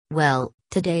Well,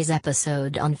 today's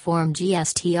episode on Form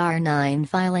GSTR9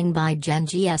 filing by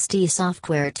GenGST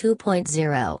Software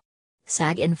 2.0.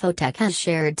 SAG Infotech has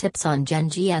shared tips on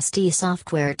GenGST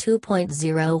Software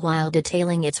 2.0 while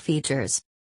detailing its features.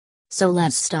 So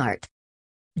let's start.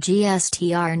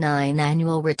 GSTR9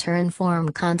 annual return form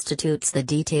constitutes the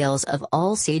details of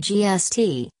all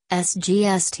CGST,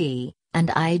 SGST, and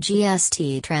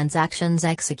IGST transactions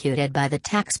executed by the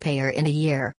taxpayer in a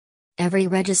year. Every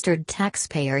registered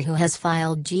taxpayer who has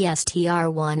filed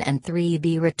GSTR1 and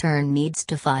 3B return needs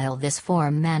to file this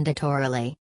form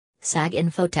mandatorily. SAG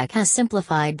Infotech has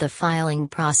simplified the filing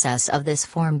process of this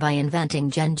form by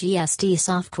inventing GenGST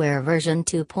Software version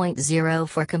 2.0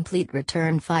 for complete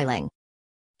return filing.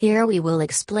 Here we will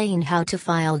explain how to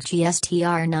file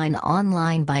GSTR9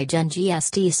 online by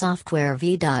GenGST Software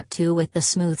v.2 with the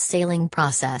smooth sailing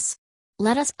process.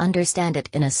 Let us understand it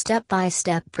in a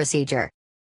step-by-step procedure.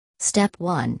 Step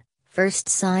 1. First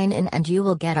sign in and you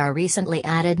will get our recently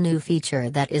added new feature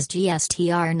that is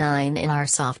GSTR9 in our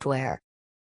software.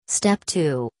 Step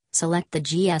 2. Select the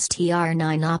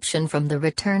GSTR9 option from the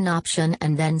return option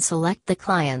and then select the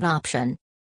client option.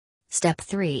 Step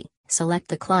 3. Select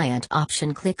the client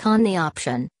option, click on the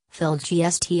option, fill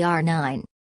GSTR9.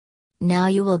 Now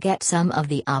you will get some of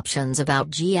the options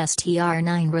about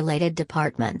GSTR9 related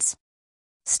departments.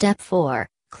 Step 4.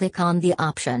 Click on the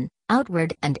option,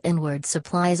 Outward and Inward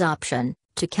Supplies option,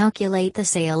 to calculate the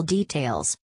sale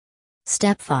details.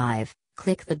 Step 5.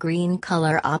 Click the green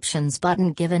color options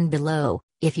button given below,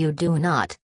 if you do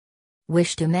not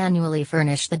wish to manually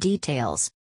furnish the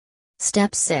details.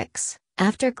 Step 6.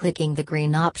 After clicking the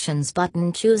green options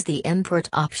button, choose the import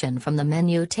option from the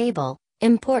menu table,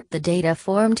 import the data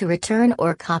form to return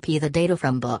or copy the data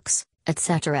from books,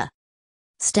 etc.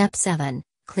 Step 7.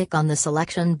 Click on the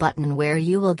selection button where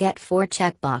you will get 4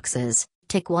 checkboxes,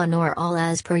 tick one or all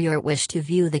as per your wish to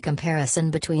view the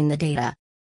comparison between the data.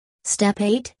 Step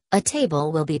 8. A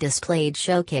table will be displayed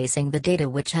showcasing the data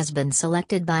which has been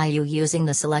selected by you using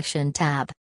the Selection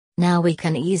tab. Now we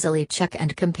can easily check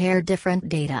and compare different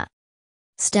data.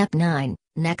 Step 9.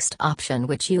 Next option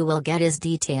which you will get is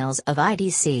Details of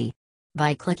ITC.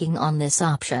 By clicking on this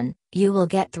option, you will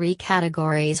get 3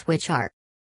 categories which are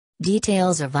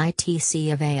Details of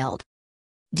ITC availed,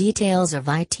 Details of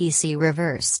ITC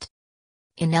reversed,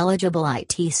 Ineligible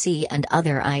ITC and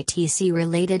other ITC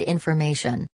related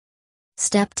information.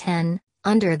 Step 10.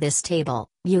 Under this table,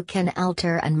 you can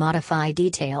alter and modify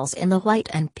details in the white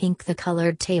and pink the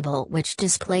colored table which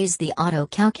displays the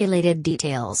auto-calculated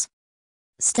details.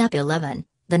 Step 11.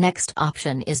 The next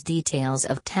option is Details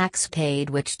of Tax Paid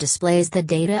which displays the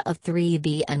data of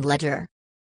 3B and Ledger.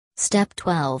 Step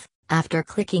 12. After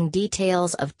clicking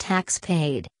Details of Tax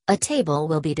Paid, a table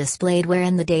will be displayed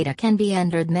wherein the data can be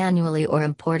entered manually or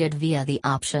imported via the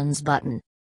Options button.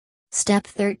 Step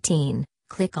 13.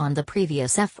 Click on the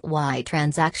Previous FY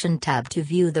Transaction tab to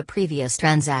view the previous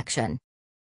transaction.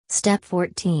 Step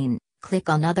 14. Click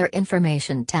on Other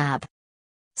Information tab.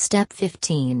 Step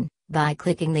 15. By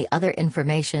clicking the Other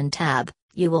Information tab,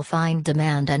 you will find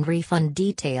demand and refund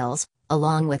details,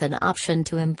 along with an option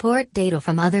to import data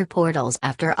from other portals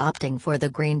after opting for the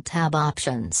green tab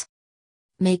options.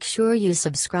 Make sure you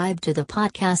subscribe to the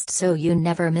podcast so you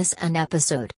never miss an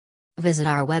episode. Visit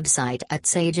our website at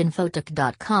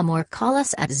sageinfotech.com or call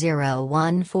us at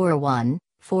 0141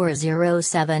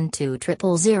 4072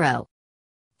 000.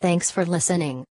 Thanks for listening.